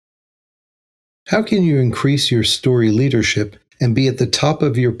How can you increase your story leadership and be at the top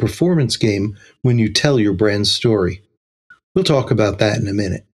of your performance game when you tell your brand story? We'll talk about that in a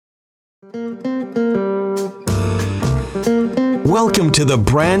minute. Welcome to the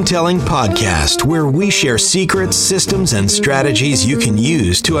Brandtelling Podcast, where we share secrets, systems, and strategies you can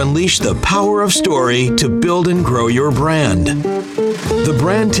use to unleash the power of story to build and grow your brand. The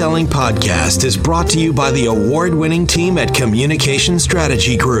Brandtelling Podcast is brought to you by the award-winning team at Communication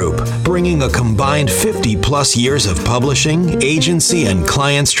Strategy Group, bringing a combined 50-plus years of publishing, agency, and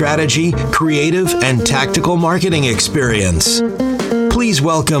client strategy, creative, and tactical marketing experience. Please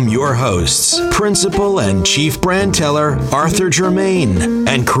welcome your hosts, Principal and Chief Brand Teller Arthur Germain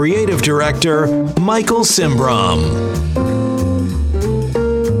and Creative Director Michael Simbram.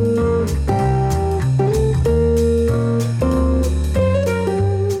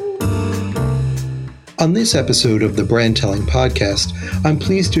 On this episode of the Brandtelling Podcast, I'm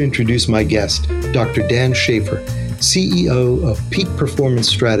pleased to introduce my guest, Dr. Dan Schaefer, CEO of Peak Performance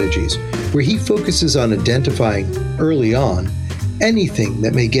Strategies, where he focuses on identifying early on anything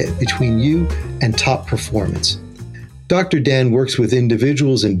that may get between you and top performance. Dr. Dan works with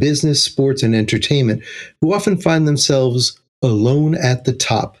individuals in business, sports, and entertainment who often find themselves alone at the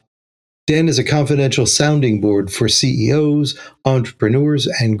top. Dan is a confidential sounding board for CEOs, entrepreneurs,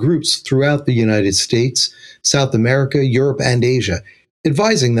 and groups throughout the United States, South America, Europe, and Asia,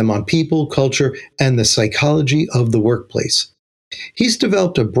 advising them on people, culture, and the psychology of the workplace. He's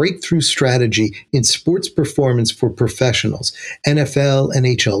developed a breakthrough strategy in sports performance for professionals, NFL,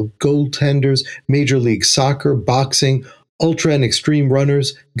 NHL goaltenders, Major League Soccer, boxing, ultra and extreme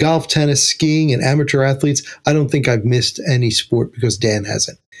runners, golf, tennis, skiing, and amateur athletes. I don't think I've missed any sport because Dan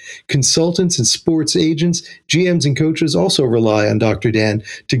hasn't. Consultants and sports agents, GMs and coaches also rely on Dr. Dan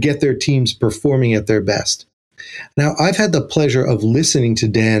to get their teams performing at their best. Now, I've had the pleasure of listening to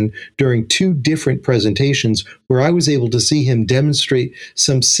Dan during two different presentations where I was able to see him demonstrate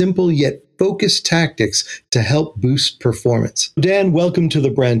some simple yet focused tactics to help boost performance. Dan, welcome to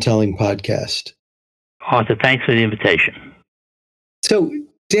the Brandtelling Podcast. Arthur, thanks for the invitation. So,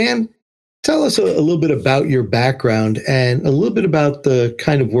 Dan, tell us a little bit about your background and a little bit about the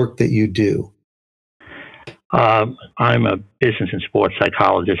kind of work that you do. I'm a business and sports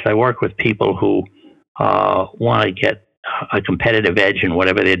psychologist. I work with people who want to get a competitive edge in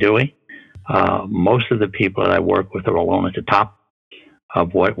whatever they're doing. Most of the people that I work with are alone at the top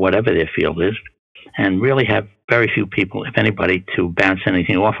of whatever their field is, and really have very few people, if anybody, to bounce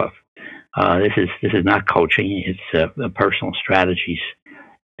anything off of. This is not coaching; it's personal strategies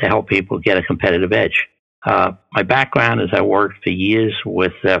to help people get a competitive edge. My background is I worked for years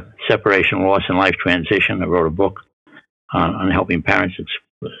with separation, loss, and life transition. I wrote a book on helping parents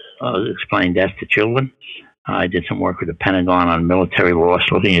explain death to children. I did some work with the Pentagon on military loss,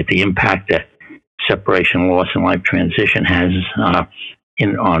 looking at the impact that separation, loss, and life transition has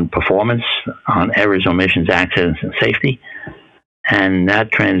on performance, on errors, omissions, accidents, and safety. And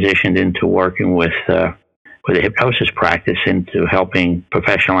that transitioned into working with a hypnosis practice into helping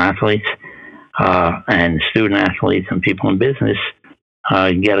professional athletes and student athletes and people in business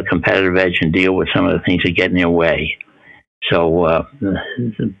get a competitive edge and deal with some of the things that get in their way. So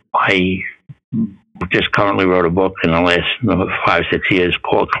I just currently wrote a book in the last 5 or 6 years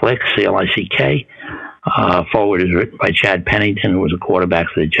called Click, C-L-I-C-K. Forward is written by Chad Pennington, who was a quarterback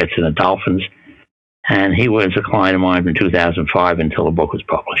for the Jets and the Dolphins. And he was a client of mine from 2005 until the book was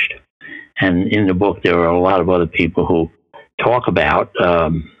published. And in the book, there are a lot of other people who talk about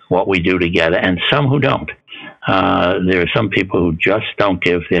what we do together and some who don't. There are some people who just don't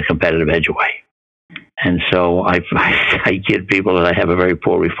give their competitive edge away. And so I kid people that I have a very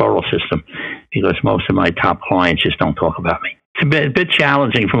poor referral system because most of my top clients just don't talk about me. It's a bit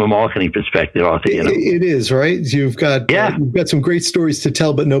challenging from a marketing perspective, Arthur. You know? It is, right? You've got some great stories to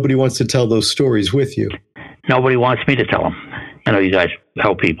tell, but nobody wants to tell those stories with you. Nobody wants me to tell them. I know you guys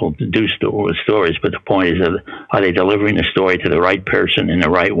help people to do stories, but the point is, are they delivering the story to the right person in the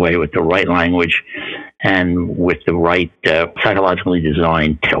right way with the right language and with the right psychologically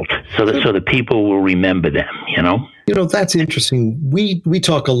designed tilt, so the people will remember them, you know? You know, that's interesting. We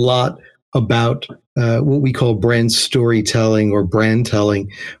talk a lot about what we call brand storytelling or brand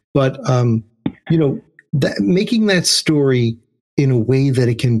telling, but, making that story in a way that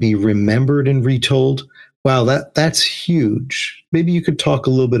it can be remembered and retold, wow, that's huge. Maybe you could talk a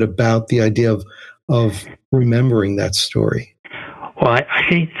little bit about the idea of remembering that story. Well, I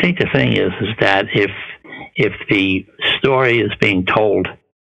think the thing is that if the story is being told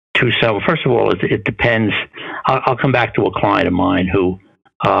to someone, first of all, it depends. I'll come back to a client of mine who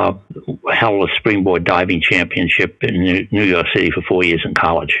held a springboard diving championship in New York City for 4 years in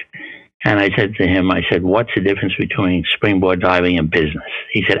college. And I said to him, I said, what's the difference between springboard diving and business?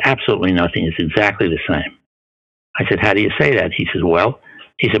 He said, absolutely nothing. It's exactly the same. I said, how do you say that? He says, well,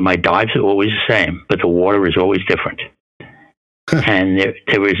 he said, my dives are always the same, but the water is always different. And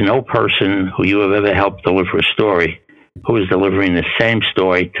there is no person who you have ever helped deliver a story who is delivering the same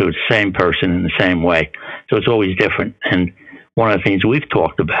story to the same person in the same way. So it's always different. And one of the things we've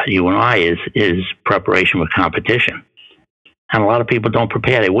talked about, you and I, is preparation with competition. And a lot of people don't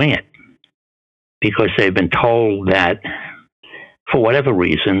prepare, they wing it. Because they've been told that, for whatever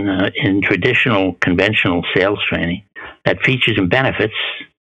reason, in traditional, conventional sales training, that features and benefits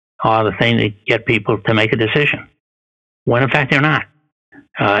are the thing that get people to make a decision. When in fact they're not.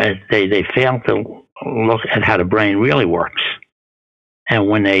 They fail to look at how the brain really works. And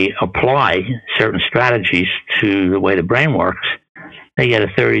when they apply certain strategies to the way the brain works, they get a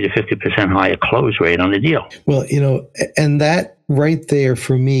 30 to 50% higher close rate on the deal. Well, and that right there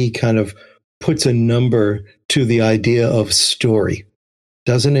for me kind of puts a number to the idea of story,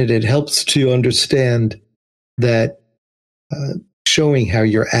 doesn't it? It helps to understand that showing how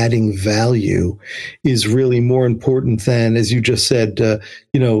you're adding value is really more important than, as you just said,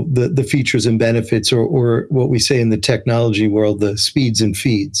 the features and benefits, or what we say in the technology world, the speeds and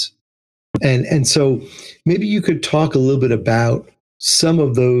feeds. And so maybe you could talk a little bit about some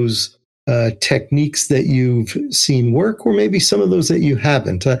of those techniques that you've seen work, or maybe some of those that you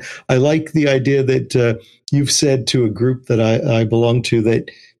haven't. I like the idea that you've said to a group that I belong to that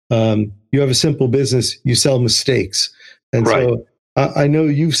you have a simple business, you sell mistakes. And right. So I know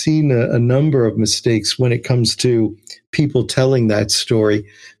you've seen a number of mistakes when it comes to people telling that story.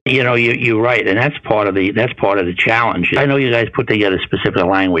 You're right, and that's part of the challenge. I know you guys put together specific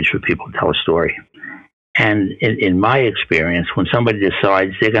language for people to tell a story. And in my experience, when somebody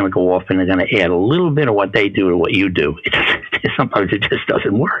decides they're going to go off and they're going to add a little bit of what they do to what you do, sometimes it just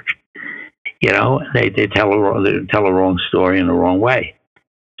doesn't work. They tell a wrong story in the wrong way.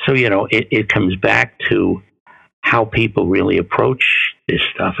 So, it comes back to how people really approach this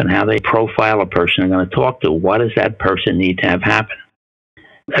stuff and how they profile a person they're going to talk to. What does that person need to have happen?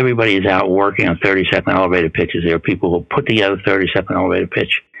 Everybody is out working on 30-second elevator pitches. There are people who put together a 30-second elevator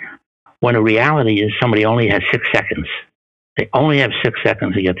pitch, when the reality is somebody only has 6 seconds. They only have 6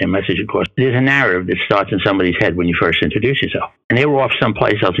 seconds to get their message across. There's a narrative that starts in somebody's head when you first introduce yourself. And they were off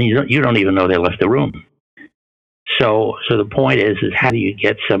someplace else, and you don't even know they left the room. So the point is how do you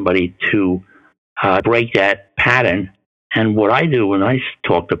get somebody to break that pattern? And what I do when I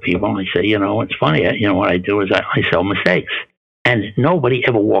talk to people, I say, it's funny, what I do is I sell mistakes. And nobody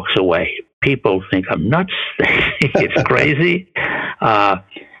ever walks away. People think I'm nuts. It's crazy.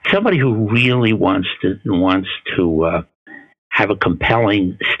 Somebody who really wants to have a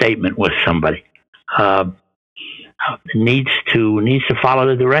compelling statement with somebody needs to follow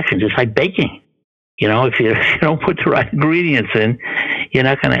the directions. It's like baking. If you don't put the right ingredients in, you're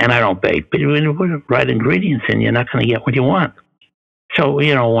not going to. And I don't bake, but when you put the right ingredients in, you're not going to get what you want. So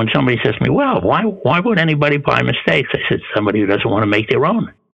when somebody says to me, "Well, why would anybody buy mistakes?" I said, "Somebody who doesn't want to make their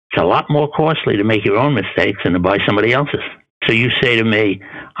own. It's a lot more costly to make your own mistakes than to buy somebody else's." So you say to me,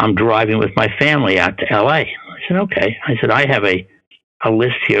 "I'm driving with my family out to L.A." I said, "Okay." I said, "I have a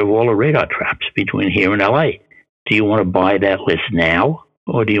list here of all the radar traps between here and L.A. Do you want to buy that list now,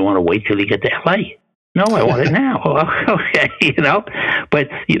 or do you want to wait till you get to L.A.?" "No, I want it now." Okay, But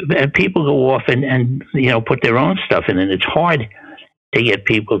and people go off and put their own stuff in, and it's hard to get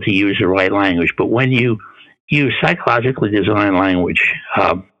people to use the right language. But when you use psychologically designed language,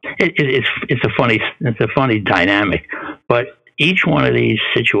 it's a funny dynamic. But each one of these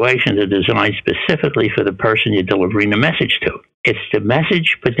situations are designed specifically for the person you're delivering the message to. It's the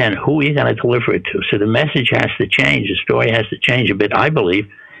message, but then who are you going to deliver it to? So the message has to change. The story has to change a bit, I believe,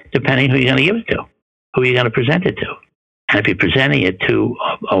 depending who you're going to give it to, who you're going to present it to. And if you're presenting it to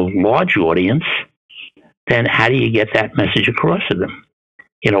a large audience, then how do you get that message across to them?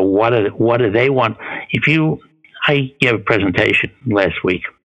 What do they want? I gave a presentation last week.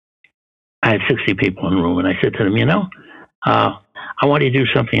 I had 60 people in the room, and I said to them, I want you to do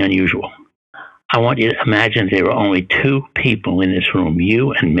something unusual. I want you to imagine there are only 2 people in this room,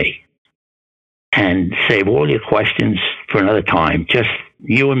 you and me, and save all your questions for another time, just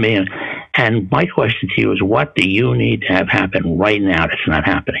you and me. And my question to you is, what do you need to have happen right now that's not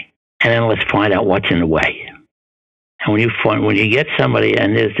happening? And then let's find out what's in the way. And when you get somebody,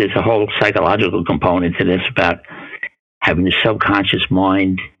 and there's a whole psychological component to this about having the subconscious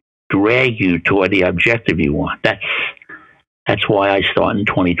mind drag you toward the objective you want. That's why I start in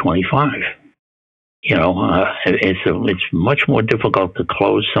 2025. It's much more difficult to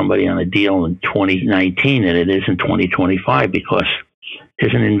close somebody on a deal in 2019 than it is in 2025, because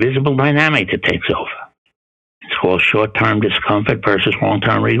there's an invisible dynamic that takes over. It's called short-term discomfort versus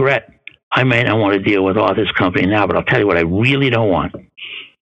long-term regret. I may not want to deal with all this company now, but I'll tell you what I really don't want.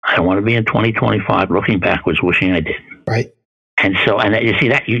 I don't want to be in 2025 looking backwards, wishing I did. Right. And so, and you see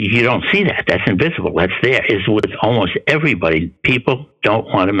that, you don't see that. That's invisible. That's there. It's with almost everybody. People don't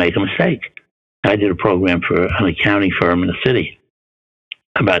want to make a mistake. I did a program for an accounting firm in the city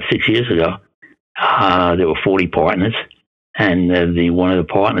about 6 years ago. There were 40 partners. And one of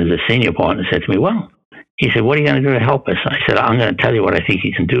the partners, the senior partner, said to me, well, he said, what are you going to do to help us? I said, I'm going to tell you what I think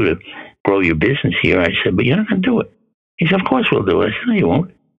you can do to grow your business here. I said, but you're not going to do it. He said, of course we'll do it. I said, no, you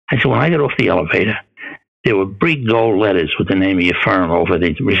won't. I said, when I got off the elevator, there were big gold letters with the name of your firm over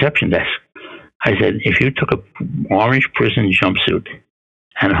the reception desk. I said, if you took an orange prison jumpsuit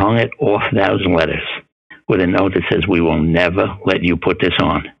and hung it off those letters with a note that says, we will never let you put this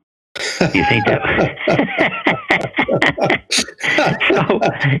on. Do you think that? So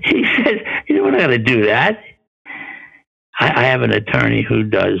he says, we're not going to do that. I have an attorney who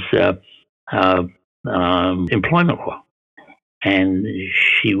does employment law. And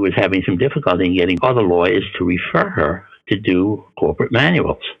she was having some difficulty in getting other lawyers to refer her to do corporate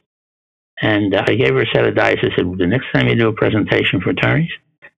manuals. And I gave her a set of dice. I said, the next time you do a presentation for attorneys,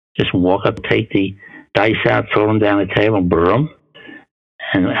 just walk up, take the dice out, throw them down the table, boom,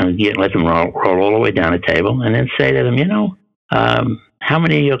 and let them roll all the way down the table, and then say to them, how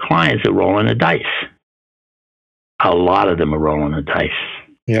many of your clients are rolling the dice? A lot of them are rolling the dice.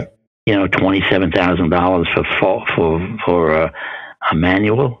 Yeah. $27,000 for a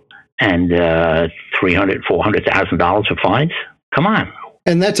manual and $300,000, $400,000 for fines. Come on.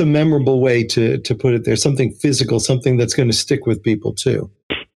 And that's a memorable way to put it there. Something physical, something that's going to stick with people too.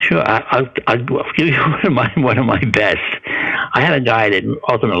 Sure. I'll give you one of my best. I had a guy that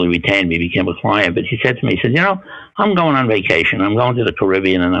ultimately retained me, became a client, but he said to me, he said, I'm going on vacation. I'm going to the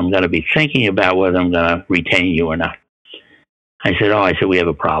Caribbean, and I'm going to be thinking about whether I'm going to retain you or not. I said, we have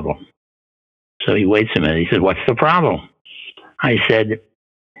a problem. So he waits a minute. He said, what's the problem? I said,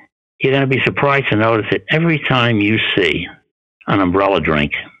 you're going to be surprised to notice that every time you see an umbrella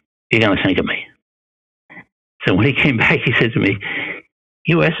drink, you're going to think of me. So when he came back, he said to me,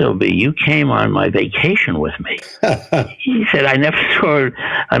 you SOB, you came on my vacation with me. He said, I never saw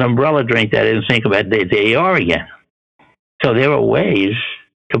an umbrella drink that I didn't think about. There you are again. So there are ways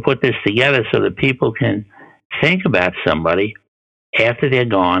to put this together so that people can think about somebody after they're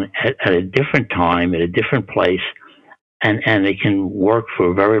gone at a different time, at a different place, and they can work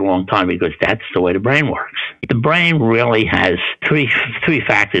for a very long time because that's the way the brain works. The brain really has three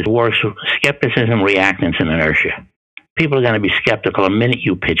factors. It works with skepticism, reactance, and inertia. People are going to be skeptical the minute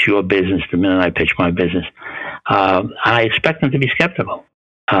you pitch your business, the minute I pitch my business. I expect them to be skeptical.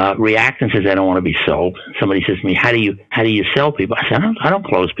 Reactance is I don't want to be sold. Somebody says to me, how do you sell people? I said, I don't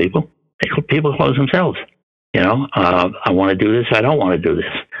close people. People close themselves. I want to do this. I don't want to do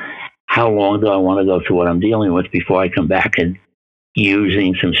this. How long do I want to go through what I'm dealing with before I come back and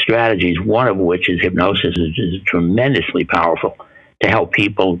using some strategies, one of which is hypnosis, is tremendously powerful to help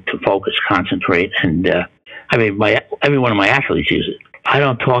people to focus, concentrate, and every one of my athletes use it. I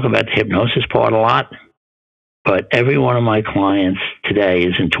don't talk about the hypnosis part a lot, but every one of my clients today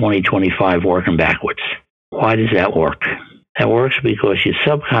is in 2025 working backwards. Why does that work? That works because your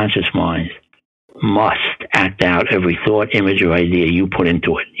subconscious mind must act out every thought, image, or idea you put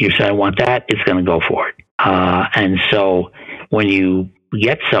into it. You say, I want that, it's going to go for it. And so when you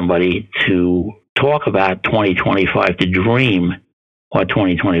get somebody to talk about 2025, to dream what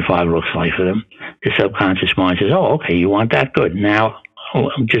 2025 looks like for them, the subconscious mind says, oh, okay, you want that? Good. Now,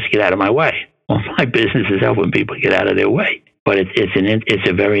 just get out of my way. Well, my business is helping people get out of their way. But it's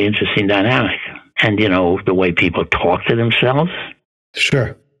a very interesting dynamic. And, the way people talk to themselves.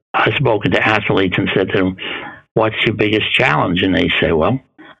 Sure. I've spoken to athletes and said to them, what's your biggest challenge? And they say, well,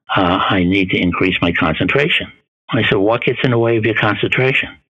 I need to increase my concentration. I said, what gets in the way of your concentration?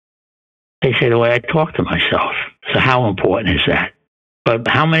 They say, the way I talk to myself. So how important is that? But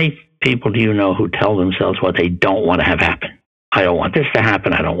how many people do you know who tell themselves what they don't want to have happen? I don't want this to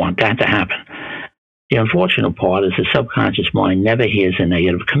happen. I don't want that to happen. The unfortunate part is the subconscious mind never hears a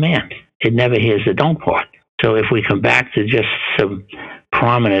negative command. It never hears the don't part. So if we come back to just some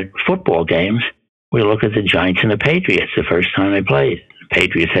prominent football games, we look at the Giants and the Patriots the first time they played. The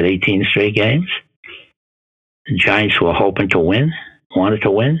Patriots had 18 straight games. The Giants were hoping to win, wanted to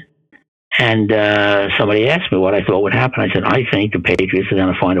win. And somebody asked me what I thought would happen. I said, I think the Patriots are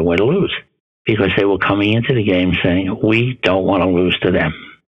going to find a way to lose, because they were coming into the game saying, we don't want to lose to them.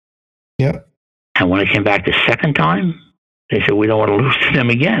 Yeah. And when it came back the second time, they said, we don't want to lose to them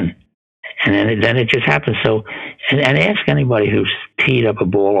again. And then it just happened. So, and ask anybody who's teed up a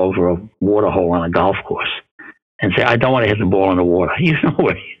ball over a water hole on a golf course and say, I don't want to hit the ball in the water. You know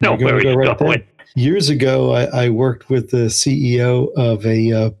where he's right going. There. Years ago, I worked with the CEO of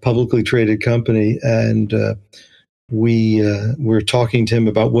a publicly traded company, and we were talking to him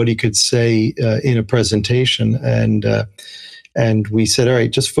about what he could say in a presentation, and we said, all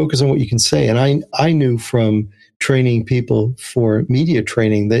right, just focus on what you can say. And I knew from training people for media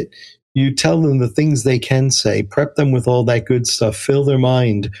training that you tell them the things they can say, prep them with all that good stuff, fill their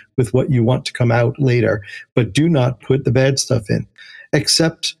mind with what you want to come out later, but do not put the bad stuff in.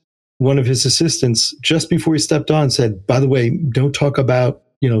 Except one of his assistants, just before he stepped on, said, by the way, don't talk about,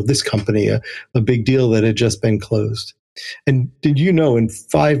 this company, a big deal that had just been closed. And did you know, in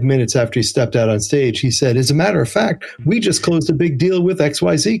 5 minutes after he stepped out on stage, he said, as a matter of fact, we just closed a big deal with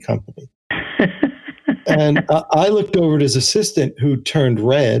XYZ company. And I looked over at his assistant, who turned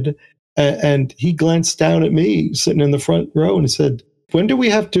red, and he glanced down at me sitting in the front row and said, when do we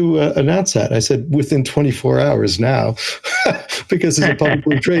have to announce that? I said, within 24 hours now, because it's a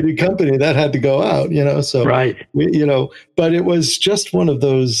publicly traded company that had to go out, so, right. But it was just one of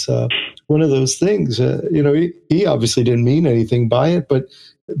those things, he obviously didn't mean anything by it, but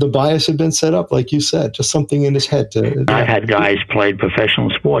the bias had been set up, like you said, just something in his head. I've had guys played professional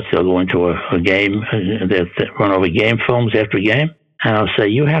sports. They'll go into a game, they'll run over game films after a game, and I'll say,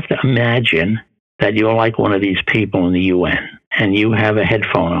 you have to imagine that you're like one of these people in the UN, and you have a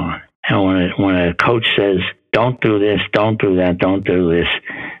headphone on. And when a coach says, don't do this, don't do that, don't do this,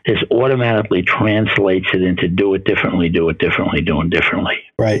 this automatically translates it into do it differently, do it differently, do it differently.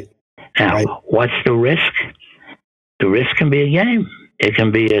 Right. Now, What's the risk? The risk can be a game. It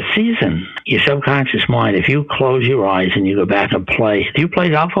can be a season. Your subconscious mind, if you close your eyes and you go back and play, do you play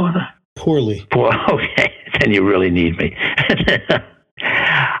golf, Arthur? Poorly. Okay, then you really need me.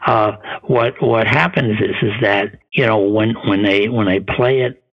 What happens is that when they play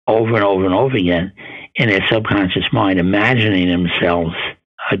it over and over and over again in their subconscious mind, imagining themselves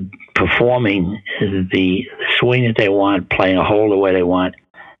performing the swing that they want, playing a hole the way they want,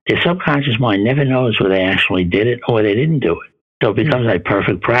 their subconscious mind never knows whether they actually did it or they didn't do it. So it becomes like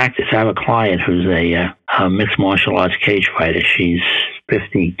perfect practice. I have a client who's a mixed martial arts cage fighter. She's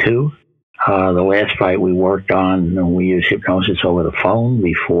 52. The last fight we worked on, we used hypnosis over the phone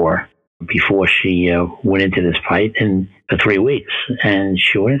before she went into this fight for 3 weeks. And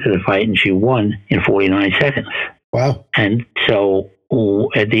she went into the fight and she won in 49 seconds. Wow. And so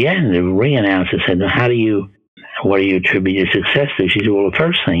at the end, the ring announcer said, what do you attribute your success to? She said, well, the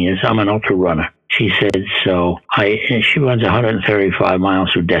first thing is I'm an ultra runner. She said, she runs 135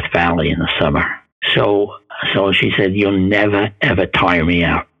 miles through Death Valley in the summer. So she said, you'll never, ever tire me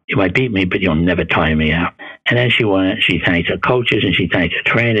out. You might beat me, but you'll never tire me out. And then she thanked her coaches, and she thanked her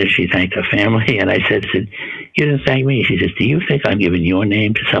trainers, she thanked her family. And I said, you didn't thank me. She says, do you think I'm giving your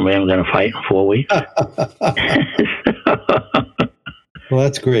name to somebody I'm going to fight in 4 weeks? Well,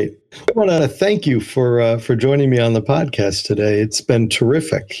 that's great. I want to thank you for joining me on the podcast today. It's been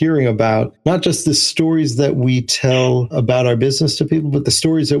terrific hearing about not just the stories that we tell about our business to people, but the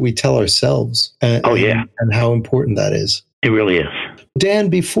stories that we tell ourselves. And how important that is. It really is. Dan,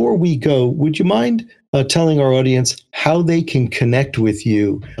 before we go, would you mind telling our audience how they can connect with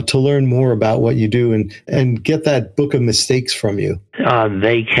you to learn more about what you do and get that book of mistakes from you?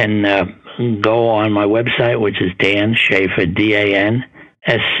 They can go on my website, which is Dan Schaefer, DANSCHAEFER,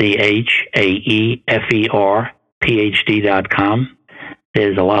 PhD.com.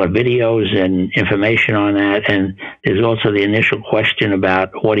 There's a lot of videos and information on that. And there's also the initial question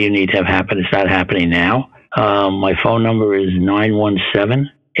about what do you need to have happen? It's not happening now. My phone number is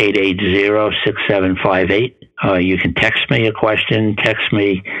 917-880-6758. You can text me a question, text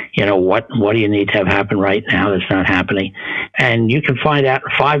me, what do you need to have happen right now that's not happening? And you can find out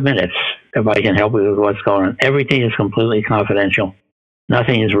in 5 minutes if I can help you with what's going on. Everything is completely confidential.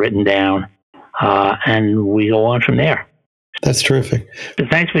 Nothing is written down. And we go on from there. That's terrific. So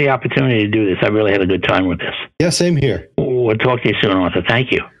thanks for the opportunity to do this. I really had a good time with this. Yeah, same here. We'll talk to you soon, Arthur.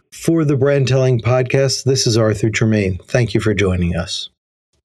 Thank you. For the Brandtelling Podcast, this is Arthur Germain. Thank you for joining us.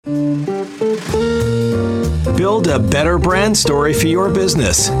 Build a better brand story for your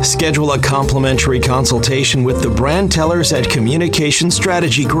business. Schedule a complimentary consultation with the brand tellers at Communication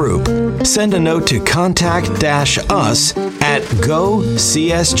Strategy Group. Send a note to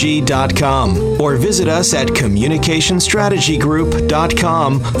contact-us@gocsg.com or visit us at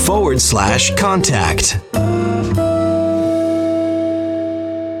communicationstrategygroup.com/contact.